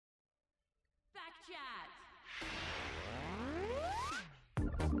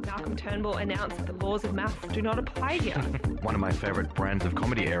Malcolm Turnbull announced that the laws of maths do not apply here. One of my favourite brands of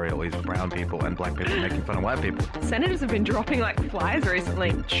comedy, Ariel, is brown people and black people making fun of white people. Senators have been dropping like flies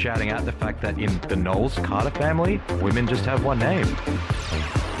recently. Shouting out the fact that in the Knowles Carter family, women just have one name.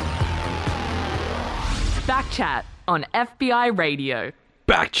 Backchat on FBI Radio.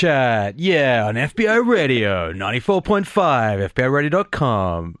 Backchat, yeah, on FBI Radio, 94.5,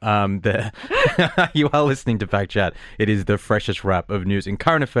 FBIRadio.com. You are listening to Backchat. It is the freshest wrap of news and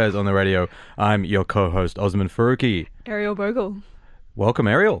current affairs on the radio. I'm your co-host, Osman Faruqi. Ariel Bogle. Welcome,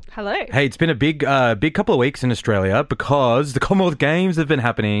 Ariel. Hello. Hey, it's been a big couple of weeks in Australia because the Commonwealth Games have been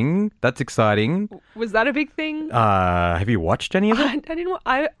happening. That's exciting. Was that a big thing? Have you watched any of it?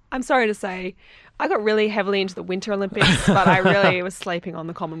 I'm sorry to say, I got really heavily into the Winter Olympics, but I really was sleeping on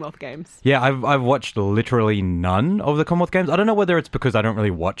the Commonwealth Games. Yeah, I've watched literally none of the Commonwealth Games. I don't know whether it's because I don't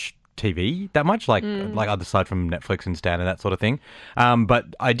really watch TV that much, like other side from Netflix and Stan and that sort of thing.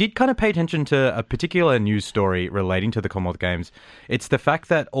 But I did kind of pay attention to a particular news story relating to the Commonwealth Games. It's the fact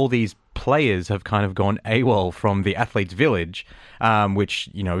that all these players have kind of gone AWOL from the athletes' village, which,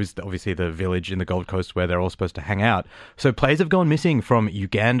 you know, is obviously the village in the Gold Coast where they're all supposed to hang out. So players have gone missing from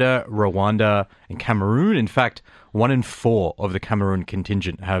Uganda, Rwanda, and Cameroon. In fact, 1 in 4 of the Cameroon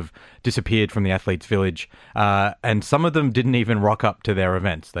contingent have disappeared from the athletes' village, and some of them didn't even rock up to their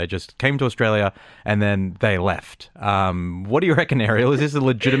events. They just came to Australia and then they left. What do you reckon, Ariel? Is this a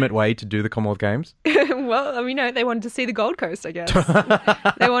legitimate way to do the Commonwealth Games? Well, I mean, they wanted to see the Gold Coast, I guess.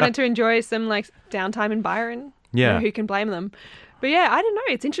 They wanted to enjoy some downtime in Byron. Yeah. Who can blame them? But yeah, I don't know.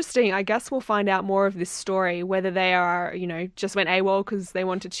 It's interesting. I guess we'll find out more of this story, whether they are, just went AWOL because they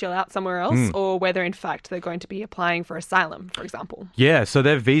want to chill out somewhere else, or whether, in fact, they're going to be applying for asylum, for example. Yeah, so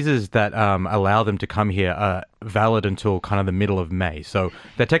their visas that allow them to come here are valid until kind of the middle of May. So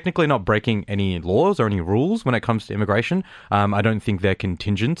they're technically not breaking any laws or any rules when it comes to immigration. I don't think their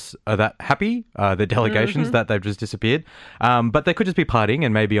contingents are that happy, the delegations that they've just disappeared. But they could just be partying,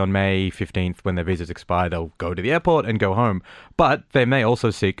 and maybe on May 15th, when their visas expire, they'll go to the airport and go home. But they may also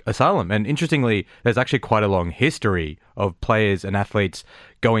seek asylum. And interestingly, there's actually quite a long history of players and athletes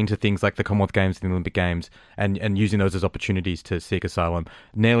going to things like the Commonwealth Games and the Olympic Games and using those as opportunities to seek asylum.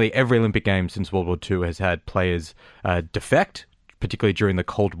 Nearly every Olympic Games since World War II has had players defect, particularly during the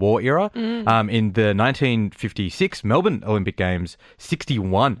Cold War era. In the 1956 Melbourne Olympic Games,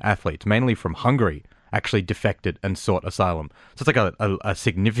 61 athletes, mainly from Hungary, actually defected and sought asylum. So it's like a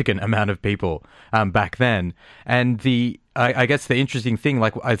significant amount of people back then. And I guess the interesting thing,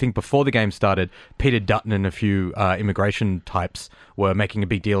 I think before the game started, Peter Dutton and a few immigration types were making a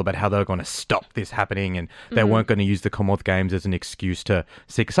big deal about how they were going to stop this happening and they weren't going to use the Commonwealth Games as an excuse to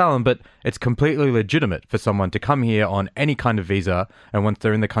seek asylum. But it's completely legitimate for someone to come here on any kind of visa, and once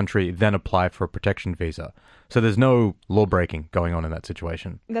they're in the country, then apply for a protection visa. So there's no law breaking going on in that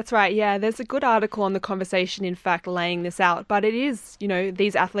situation. That's right, yeah. There's a good article on The Conversation, in fact, laying this out. But it is,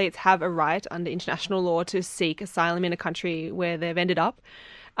 these athletes have a right under international law to seek asylum in a country where they've ended up.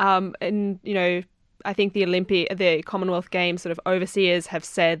 I think the Commonwealth Games sort of overseers have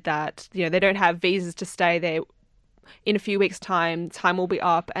said that, they don't have visas to stay there. In a few weeks' time will be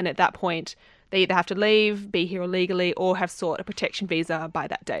up. And at that point, they either have to leave, be here illegally, or have sought a protection visa by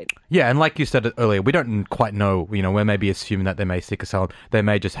that date. Yeah, and like you said earlier, we don't quite know. We're maybe assuming that they may seek asylum. They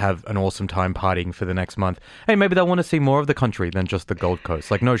may just have an awesome time partying for the next month. Hey, maybe they'll want to see more of the country than just the Gold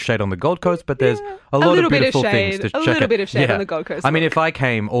Coast. No shade on the Gold Coast, but there's a lot of beautiful things to check out. A little bit of shade on the Gold Coast. I mean, if I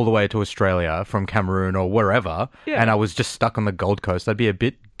came all the way to Australia from Cameroon or wherever, and I was just stuck on the Gold Coast, I'd be a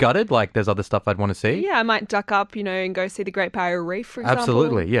bit gutted. There's other stuff I'd want to see. Yeah, I might duck up, and go see the Great Barrier Reef, for example.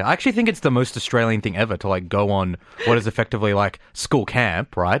 Absolutely, yeah. I actually think it's the most Australian thing ever to go on what is effectively school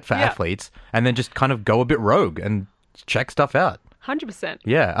camp, right, for athletes, and then just kind of go a bit rogue and check stuff out. 100%.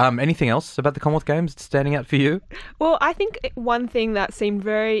 Yeah. Anything else about the Commonwealth Games standing out for you? Well, I think one thing that seemed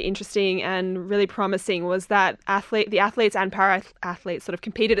very interesting and really promising was that the athletes and para-athletes sort of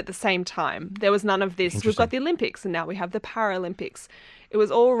competed at the same time. There was none of this. We've got the Olympics and now we have the Paralympics. It was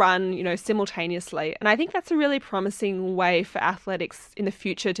all run, simultaneously. And I think that's a really promising way for athletics in the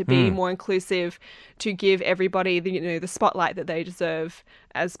future to be more inclusive, to give everybody the spotlight that they deserve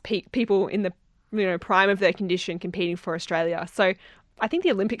as people in the prime of their condition competing for Australia. So I think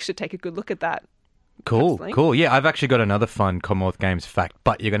the Olympics should take a good look at that. Cool. Yeah, I've actually got another fun Commonwealth Games fact,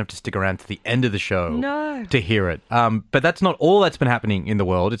 but you're going to have to stick around to the end of the show to hear it. But that's not all that's been happening in the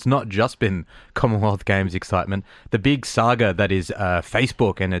world. It's not just been Commonwealth Games excitement. The big saga that is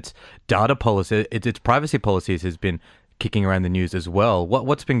Facebook and its data policy, its privacy policies has been kicking around the news as well.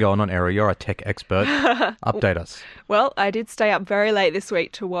 What's been going on, Ariel? You're a tech expert. Update us. Well, I did stay up very late this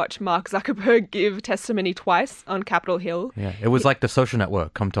week to watch Mark Zuckerberg give testimony twice on Capitol Hill. Yeah, it was like The Social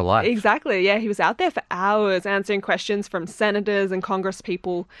Network come to life. Exactly, yeah. He was out there for hours answering questions from senators and Congress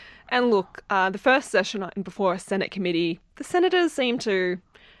people. And look, the first session before a Senate committee, the senators seemed to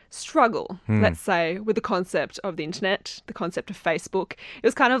struggle, let's say, with the concept of the internet, the concept of Facebook. It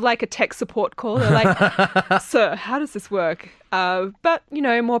was kind of like a tech support call. They're like, sir, how does this work? But,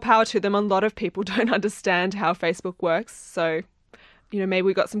 more power to them. A lot of people don't understand how Facebook works. So, maybe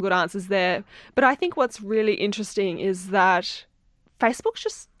we got some good answers there. But I think what's really interesting is that Facebook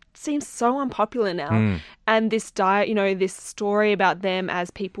just seems so unpopular now. And this this story about them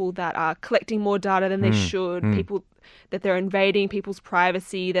as people that are collecting more data than they should, people that they're invading people's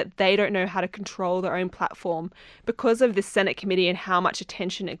privacy, that they don't know how to control their own platform because of this Senate committee and how much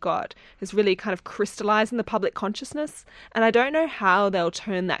attention it got has really kind of crystallized in the public consciousness. And I don't know how they'll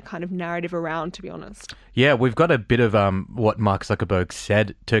turn that kind of narrative around, to be honest. Yeah, we've got a bit of what Mark Zuckerberg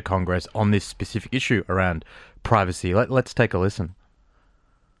said to Congress on this specific issue around privacy. Let's take a listen.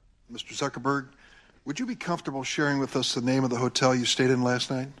 Mr. Zuckerberg, would you be comfortable sharing with us the name of the hotel you stayed in last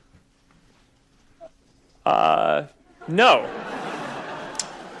night? No.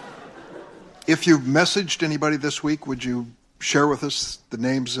 If you've messaged anybody this week, would you share with us the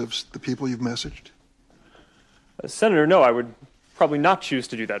names of the people you've messaged? Senator, no, I would probably not choose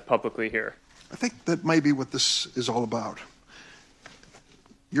to do that publicly here. I think that may be what this is all about.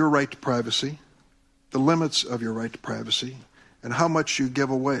 Your right to privacy, the limits of your right to privacy, and how much you give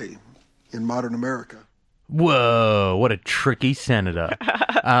away in modern America. Whoa, what a tricky senator.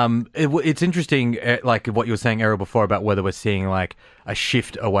 It's interesting, like what you were saying, Ariel, before about whether we're seeing like a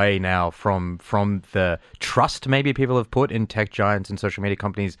shift away now from the trust maybe people have put in tech giants and social media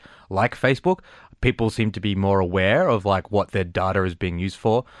companies like Facebook. People seem to be more aware of like what their data is being used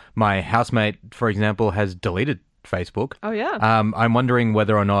for. My housemate, for example, has deleted Facebook. Oh, yeah. I'm wondering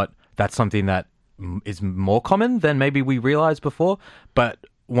whether or not that's something that is more common than maybe we realized before. But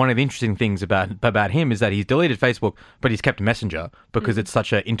one of the interesting things about him is that he's deleted Facebook, but he's kept Messenger because it's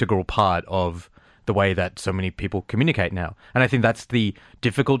such an integral part of the way that so many people communicate now. And I think that's the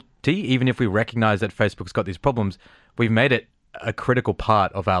difficulty. Even if we recognize that Facebook's got these problems, we've made it a critical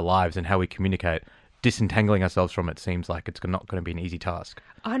part of our lives and how we communicate. Disentangling ourselves from it seems like it's not going to be an easy task.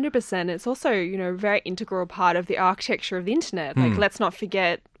 100%. It's also, a very integral part of the architecture of the internet. Like, let's not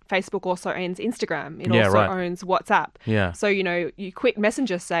forget, Facebook also owns Instagram. It also owns WhatsApp. Yeah. So, you quit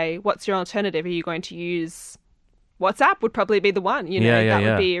Messenger, say, what's your alternative? Are you going to use WhatsApp? Would probably be the one. That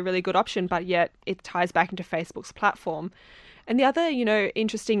would be a really good option, but yet it ties back into Facebook's platform. And the other,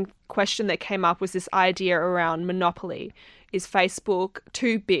 interesting question that came up was this idea around monopoly. Is Facebook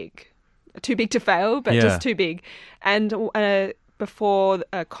too big? Too big to fail, but just too big. And before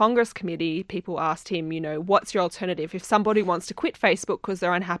a Congress committee, people asked him, what's your alternative? If somebody wants to quit Facebook because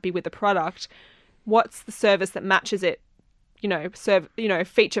they're unhappy with the product, what's the service that matches it,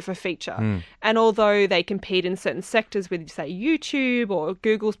 feature for feature? And although they compete in certain sectors with, say, YouTube or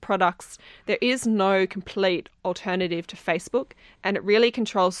Google's products, there is no complete alternative to Facebook. And it really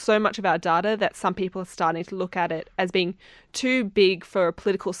controls so much of our data that some people are starting to look at it as being too big for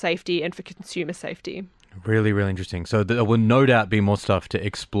political safety and for consumer safety. Really, really interesting. So there will no doubt be more stuff to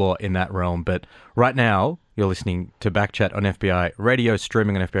explore in that realm. But right now, you're listening to Backchat on FBI Radio,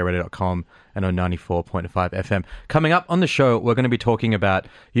 streaming on FBIRadio.com and on 94.5 FM. Coming up on the show, we're going to be talking about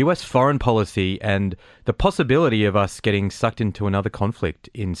US foreign policy and the possibility of us getting sucked into another conflict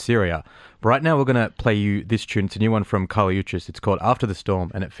in Syria. Right now, we're going to play you this tune. It's a new one from Carly. It's called After the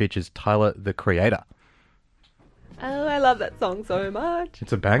Storm, and it features Tyler, the Creator. Oh, I love that song so much.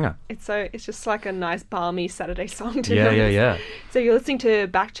 It's a banger. It's just like a nice balmy Saturday song to Yeah. So you're listening to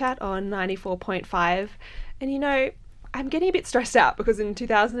Backchat on 94.5. And I'm getting a bit stressed out because in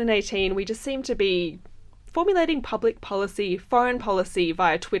 2018 we just seem to be formulating public policy, foreign policy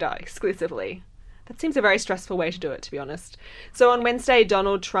via Twitter exclusively. That seems a very stressful way to do it, to be honest. So on Wednesday,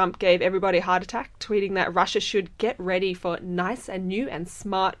 Donald Trump gave everybody a heart attack, tweeting that Russia should get ready for nice and new and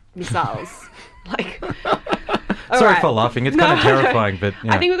smart missiles. Sorry for laughing. It's kind of terrifying, but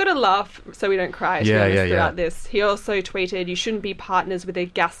I think we've got to laugh so we don't cry throughout this. He also tweeted, "You shouldn't be partners with a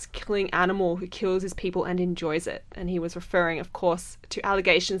gas-killing animal who kills his people and enjoys it." And he was referring, of course, to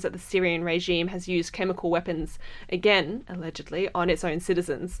allegations that the Syrian regime has used chemical weapons, again, allegedly, on its own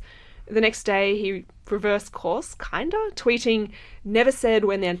citizens. the next day he reversed course, kinda, tweeting, "Never said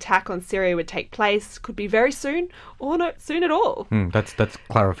when the attack on Syria would take place. Could be very soon or not soon at all." That's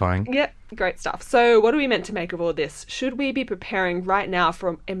clarifying. Yeah, great stuff. So what are we meant to make of all this? Should we be preparing right now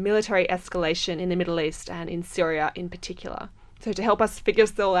for a military escalation in the Middle East and in Syria in particular? So to help us figure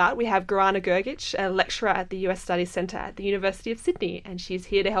this all out, we have Gorana Grgic, a lecturer at the US Studies Centre at the University of Sydney, and she's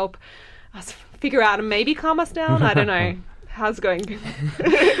here to help us figure out and maybe calm us down. I don't know. How's it going?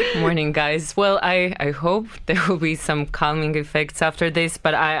 Morning, guys. Well, I hope there will be some calming effects after this,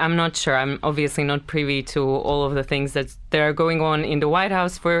 but I'm not sure. I'm obviously not privy to all of the things that are going on in the White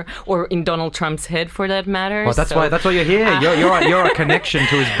House or in Donald Trump's head, for that matter. Well, that's why you're here. You're a connection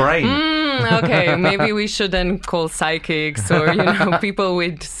to his brain. Okay, maybe we shouldn't call psychics or people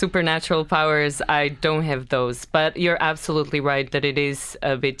with supernatural powers. I don't have those, but you're absolutely right that it is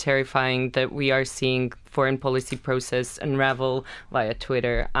a bit terrifying that we are seeing foreign policy process unravel via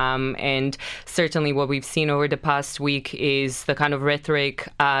Twitter. And certainly what we've seen over the past week is the kind of rhetoric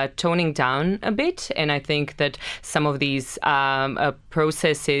toning down a bit. And I think that some of these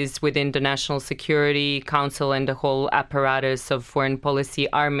processes within the National Security Council and the whole apparatus of foreign policy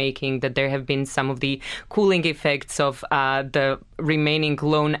are making that there have been some of the cooling effects of the remaining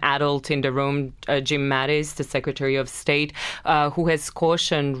lone adult in the room, Jim Mattis, the Secretary of State, who has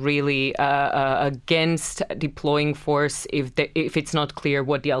cautioned really against deploying force if it's not clear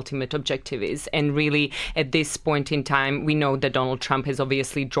what the ultimate objective is. And really, at this point in time, we know that Donald Trump has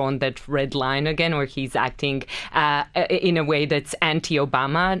obviously drawn that red line again, where he's acting in a way that's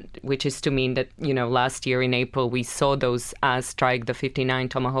anti-Obama, which is to mean that, last year in April, we saw those strike the 59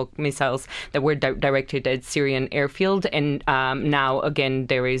 Tomahawk missiles that were directed at Syrian airfield. And now, again,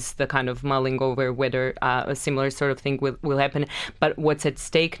 there is the kind of mulling over whether a similar sort of thing will happen. But what's at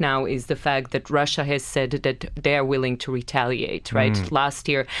stake now is the fact that Russia has said that they are willing to retaliate, right? Last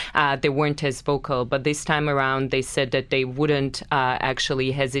year, they weren't as vocal, but this time around, they said that they wouldn't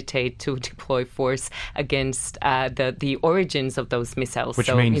actually hesitate to deploy force against the origins of those missiles.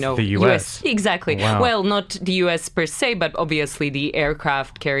 Which means the US. Exactly. Wow. Well, not the US per se, but obviously the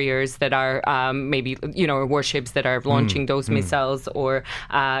aircraft carriers that are maybe, warships that are launching those missiles or,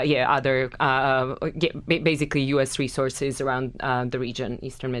 other, basically US resources around the region,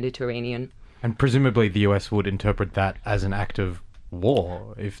 Eastern Mediterranean. And presumably the US would interpret that as an act of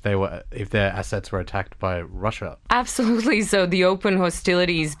war if their assets were attacked by Russia. Absolutely. So the open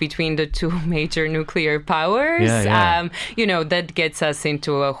hostilities between the two major nuclear powers, that gets us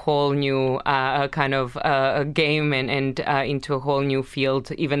into a whole new kind of game and into a whole new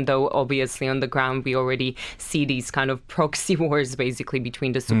field, even though obviously on the ground we already see these kind of proxy wars basically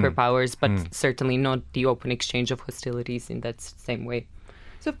between the superpowers, but certainly not the open exchange of hostilities in that same way.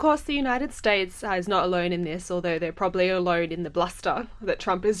 So, of course, the United States is not alone in this, although they're probably alone in the bluster that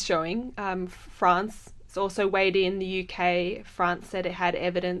Trump is showing. France has also weighed in. The UK, France said it had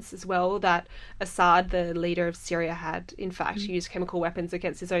evidence as well that Assad, the leader of Syria, had, in fact, used chemical weapons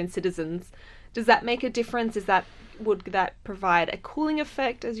against his own citizens. Does that make a difference? Would that provide a cooling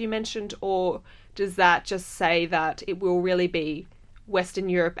effect, as you mentioned, or does that just say that it will really be Western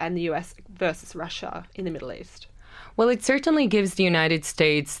Europe and the US versus Russia in the Middle East? Well, it certainly gives the United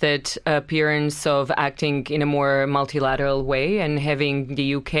States that appearance of acting in a more multilateral way and having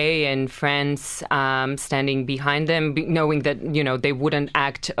the UK and France standing behind them, knowing that, they wouldn't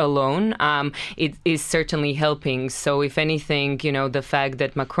act alone. It is certainly helping. So if anything, the fact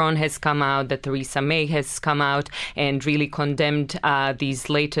that Macron has come out, that Theresa May has come out and really condemned these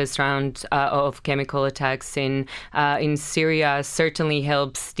latest round of chemical attacks in Syria certainly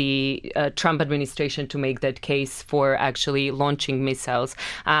helps the Trump administration to make that case for actually launching missiles.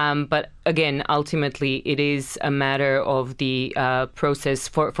 But again, ultimately, it is a matter of the process,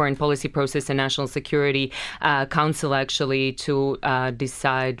 foreign policy process and National Security Council actually to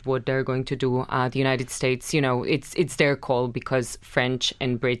decide what they're going to do. The United States, it's their call because French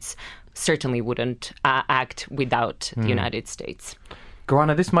and Brits certainly wouldn't act without the United States.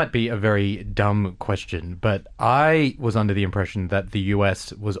 Gorana, this might be a very dumb question, but I was under the impression that the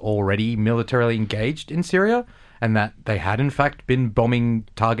US was already militarily engaged in Syria and that they had, in fact, been bombing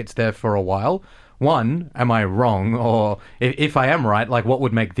targets there for a while. One, am I wrong? Or if I am right, what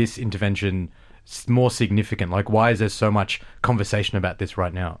would make this intervention more significant? Why is there so much conversation about this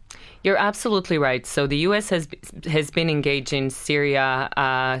right now? You're absolutely right. So the U.S. has been engaged in Syria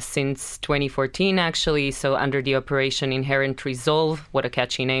since 2014, actually. So under the Operation Inherent Resolve, what a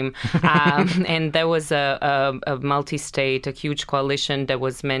catchy name. And there was a multi-state, a huge coalition that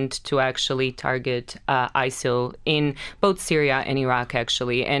was meant to actually target ISIL in both Syria and Iraq,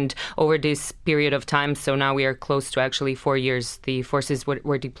 actually. And over this period of time, so now we are close to actually 4 years, the forces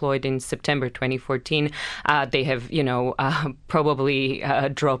were deployed in September 2014. They have, probably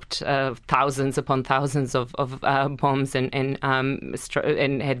dropped thousands upon thousands of bombs and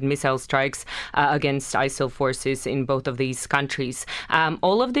had missile strikes against ISIL forces in both of these countries.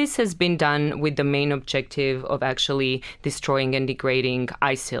 All of this has been done with the main objective of actually destroying and degrading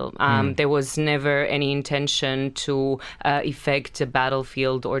ISIL. There was never any intention to effect a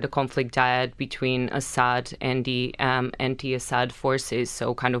battlefield or the conflict dyad between Assad and the anti-Assad forces,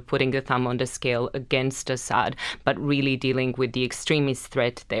 so kind of putting the thumb on the scale against Assad, but really dealing with the extremist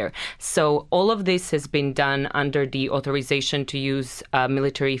threat there. So all of this has been done under the authorization to use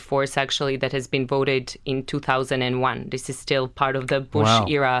military force, actually, that has been voted in 2001. This is still part of the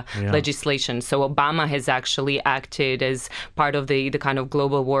Bush-era legislation. So Obama has actually acted as part of the kind of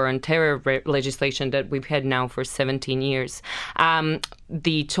global war on terror legislation that we've had now for 17 years.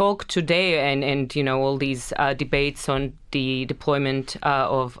 The talk today and all these debates on the deployment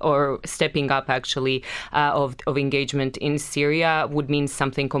or stepping up actually of engagement in Syria would mean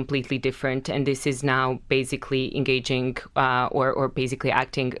something completely different, and this is now basically engaging or basically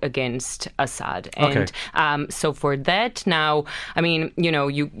acting against Assad. Okay. And so for that now, I mean,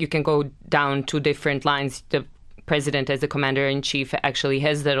 you can go down two different lines. The president, as the commander-in-chief, actually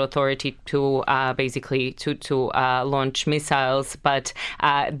has that authority to basically launch missiles. But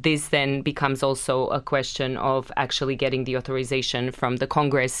this then becomes also a question of actually getting the authorization from the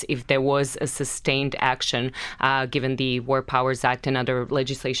Congress if there was a sustained action, given the War Powers Act and other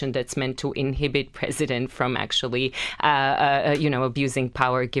legislation that's meant to inhibit president from actually, abusing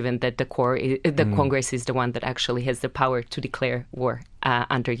power, given that the Congress is the one that actually has the power to declare war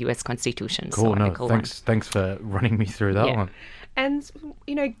under U.S. Constitution. Cool. So Thanks for running me through that one. And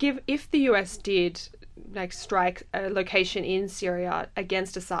if the US did strike a location in Syria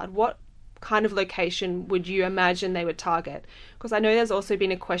against Assad, what kind of location would you imagine they would target? Because I know there's also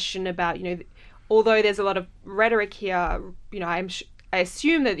been a question about although there's a lot of rhetoric here, I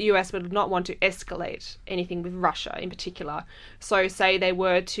assume that the US would not want to escalate anything with Russia in particular. So say they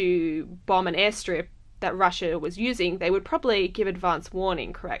were to bomb an airstrip that Russia was using, they would probably give advance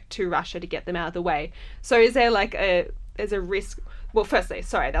warning, correct, to Russia to get them out of the way. So is there there's a risk? Well, firstly,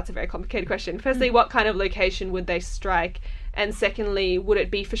 sorry, that's a very complicated question. Firstly, what kind of location would they strike? And secondly, would it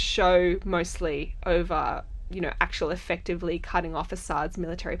be for show mostly over, actual effectively cutting off Assad's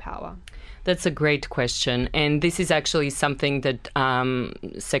military power? That's a great question. And this is actually something that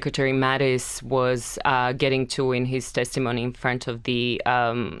Secretary Mattis was getting to in his testimony in front of the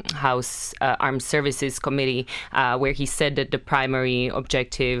House Armed Services Committee, where he said that the primary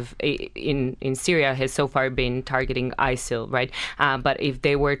objective in Syria has so far been targeting ISIL, right? But if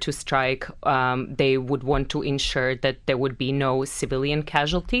they were to strike, they would want to ensure that there would be no civilian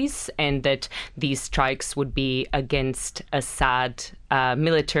casualties and that these strikes would be against Assad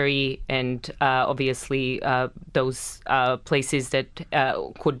military and obviously those places that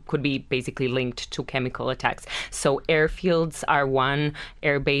could be basically linked to chemical attacks. So airfields are one,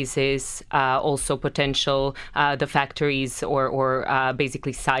 air bases, also potential the factories or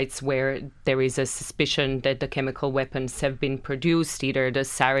basically sites where there is a suspicion that the chemical weapons have been produced, either the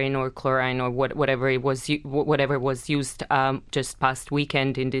sarin or chlorine or whatever was used just past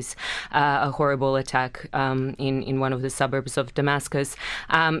weekend in this horrible attack in one of the suburbs of Damascus.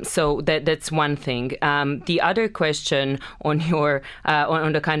 So that's one thing. The other question on your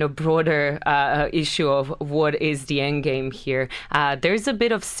on the kind of broader issue of what is the end game here, there's a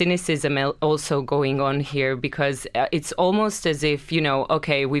bit of cynicism also going on here, because it's almost as if,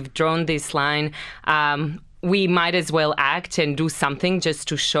 okay, we've drawn this line. We might as well act and do something just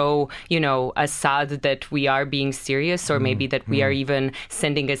to show, Assad that we are being serious, or maybe that we are even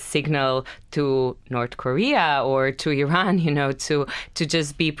sending a signal to North Korea or to Iran, to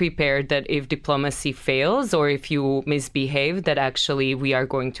just be prepared that if diplomacy fails or if you misbehave, that actually we are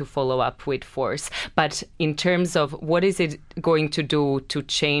going to follow up with force. But in terms of what is it going to do to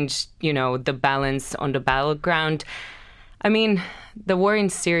change, the balance on the battleground, I mean, the war in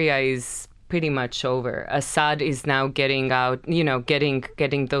Syria is pretty much over. Assad is now getting out,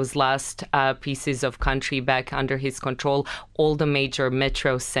 getting those last pieces of country back under his control. all the major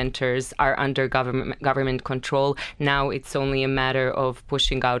metro centers are under government control. Now it's only a matter of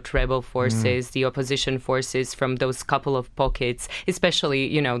pushing out rebel forces, the opposition forces from those couple of pockets, especially,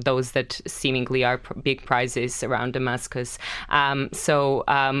 those that seemingly are big prizes around Damascus.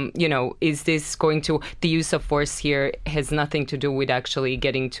 Is this going to, the use of force here has nothing to do with actually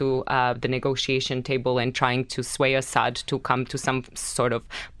getting to the negotiation table and trying to sway Assad to come to some sort of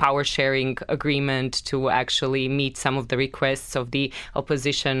power sharing agreement, to actually meet some of the requests of the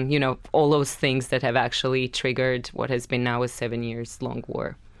opposition, all those things that have actually triggered what has been now a 7 years long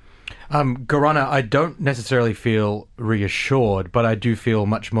war. Gorana, I don't necessarily feel reassured, but I do feel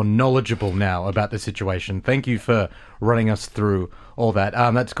much more knowledgeable now about the situation. Thank you for running us through all that.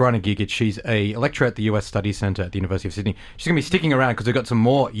 That's Gorana Grgic. She's a lecturer at the US Studies Centre at the University of Sydney. She's going to be sticking around because we've got some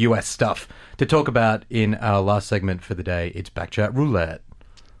more US stuff to talk about in our last segment for the day. It's Backchat Roulette.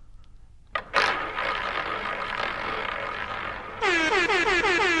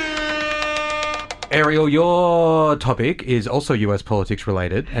 Ariel, your topic is also US politics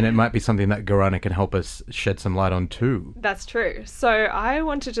related, and it might be something that Gorana can help us shed some light on too. That's true. So I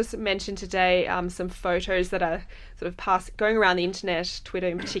want to just mention today some photos that are sort of going around the internet, Twitter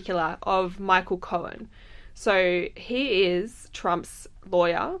in particular, of Michael Cohen. So he is Trump's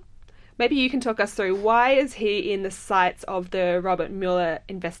lawyer. Maybe you can talk us through, why is he in the sights of the Robert Mueller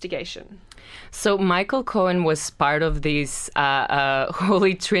investigation? So Michael Cohen was part of this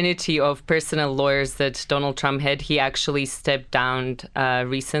holy trinity of personal lawyers that Donald Trump had. He actually stepped down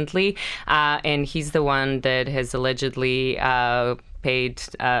recently, and he's the one that has allegedly paid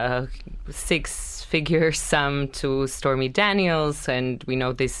six-figure sum to Stormy Daniels, and we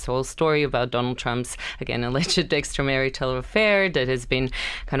know this whole story about Donald Trump's, again, alleged extramarital affair that has been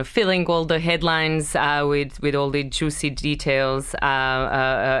kind of filling all the headlines with all the juicy details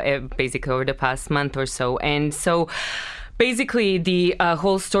basically over the past month or so. And so basically, the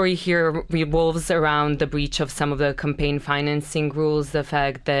whole story here revolves around the breach of some of the campaign financing rules, the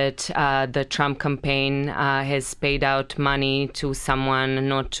fact that the Trump campaign has paid out money to someone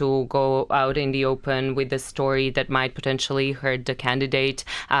not to go out in the open with a story that might potentially hurt the candidate,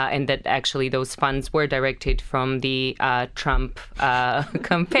 and that actually those funds were directed from the Trump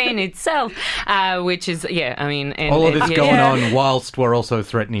campaign itself, which is, all of this going on whilst we're also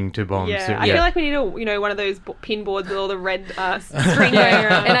threatening to bomb Syria. I feel like we need one of those pin boards with all the red string going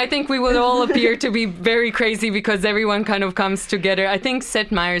around. And I think we would all appear to be very crazy because everyone kind of comes together. I think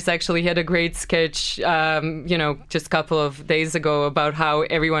Seth Meyers actually had a great sketch, just a couple of days ago about how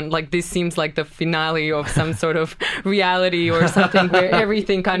everyone, this seems like the finale of some sort of reality or something where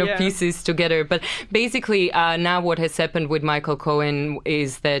everything kind of pieces together. But basically, now what has happened with Michael Cohen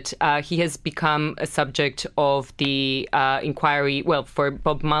is that he has become a subject of the inquiry, for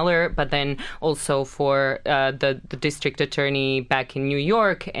Bob Mueller, but then also for the district attorney back in New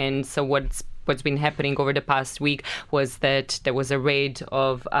York. And so what's been happening over the past week was that there was a raid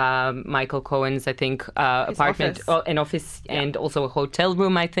of Michael Cohen's, I think, apartment, an office, and also a hotel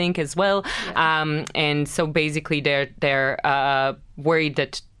room, I think, as well. Yeah. And so basically they're worried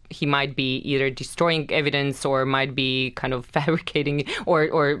that he might be either destroying evidence or might be kind of fabricating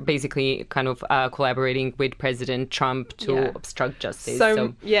or basically kind of collaborating with President Trump to obstruct justice.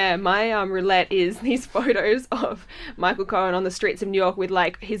 So my roulette is these photos of Michael Cohen on the streets of New York with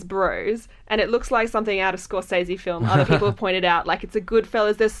his bros, and it looks like something out of Scorsese film. Other people have pointed out, it's a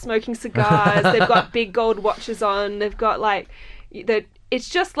Goodfellas. They're smoking cigars. They've got big gold watches on. They've got it's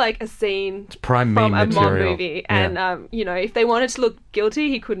just like a scene from a mob movie. And, if they wanted to look guilty,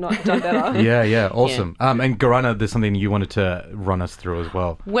 he could not have done better. Awesome. And Gorana, there's something you wanted to run us through as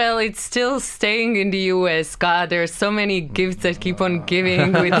well. Well, it's still staying in the US. God, there are so many gifts that keep on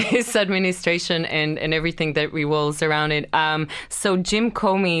giving with this administration and everything that revolves around it. So Jim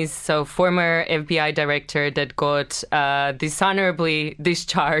Comey, former FBI director that got dishonorably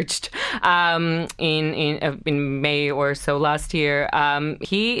discharged in May or so last year,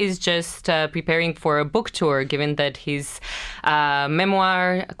 he is just preparing for a book tour, given that his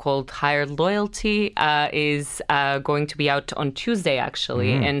memoir called Higher Loyalty is going to be out on Tuesday,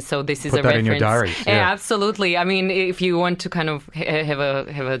 actually. And so this is Put a that reference. in your diaries. Yeah, absolutely. I mean, if you want to kind of have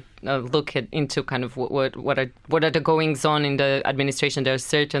a look into kind of what are the goings on in the administration, there's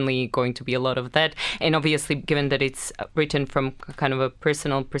certainly going to be a lot of that. And obviously, given that it's written from kind of a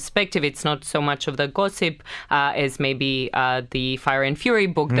personal perspective, it's not so much of the gossip as maybe the Fire and Fury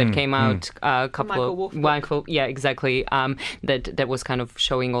book that came out a couple Michael of Wolff book. exactly. That was kind of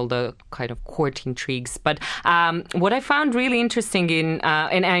showing all the kind of court intrigues. But what I found really interesting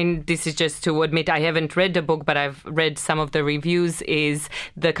and this is just to admit I haven't read the book, but I've read some of the reviews, is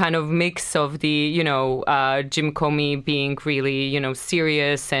the kind of mix of the, Jim Comey being really,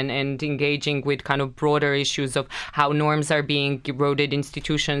 serious and engaging with kind of broader issues of how norms are being eroded,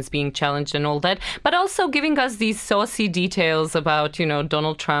 institutions being challenged and all that, but also giving us these saucy details about,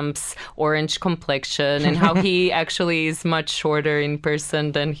 Donald Trump's orange complexion and how he actually is much shorter in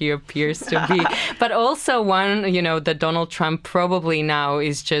person than he appears to be. But also one, that Donald Trump probably now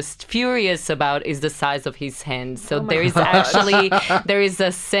is just furious about is the size of his hands. So there is there is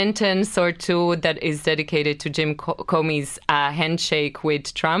a sentence or two that is dedicated to Jim Comey's handshake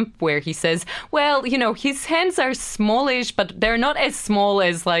with Trump, where he says, well, his hands are smallish, but they're not as small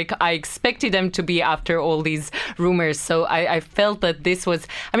as like I expected them to be after all these rumors. So I felt that this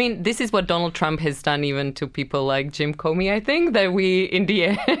is what Donald Trump has done even to people like Jim Comey, I think, that we in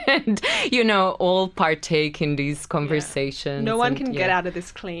the end, all partake in these conversations. No one can get out of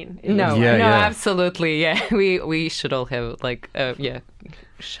this clean. Absolutely. Yeah, we should all have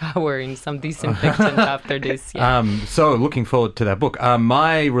shower in some disinfectant after this. Yeah. So looking forward to that book.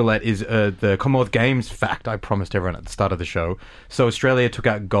 My roulette is the Commonwealth Games fact I promised everyone at the start of the show. So Australia took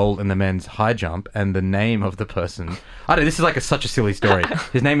out gold in the men's high jump, and the name of the person, this is like such a silly story.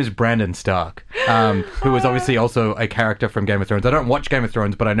 His name is Brandon Stark, who is obviously also a character from Game of Thrones. I don't watch Game of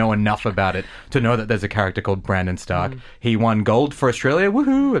Thrones, but I know enough about it to know that there's a character called Brandon Stark. He won gold for Australia,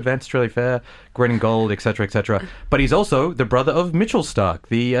 woohoo, Advanced Australia Fair, green and gold, etc., etc. But he's also the brother of Mitchell Stark,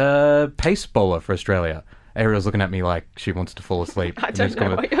 the pace bowler for Australia. Ariel's looking at me like she wants to fall asleep. I don't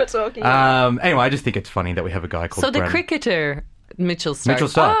know what you're talking about. Anyway, I just think it's funny that we have a guy called Brandon. Cricketer, Mitchell Stark. Mitchell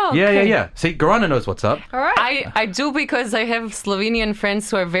Stark. Oh, okay. Yeah. See, Gorana knows what's up. All right. I do, because I have Slovenian friends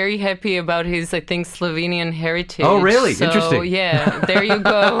who are very happy about his, I think, Slovenian heritage. Oh, really? So, interesting. Yeah, there you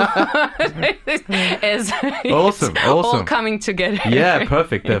go. Awesome. All coming together. Yeah,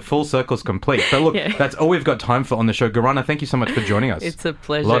 perfect. The full circle's complete. But look, that's all we've got time for on the show. Gorana, thank you so much for joining us. It's a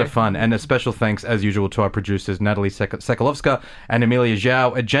pleasure. A lot of fun. And a special thanks, as usual, to our producers, Natalie Sekalovska and Amelia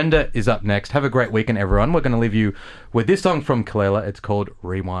Zhao. Agenda is up next. Have a great weekend, everyone. We're going to leave you with this song from Kalela. It's called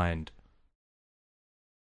Rewind.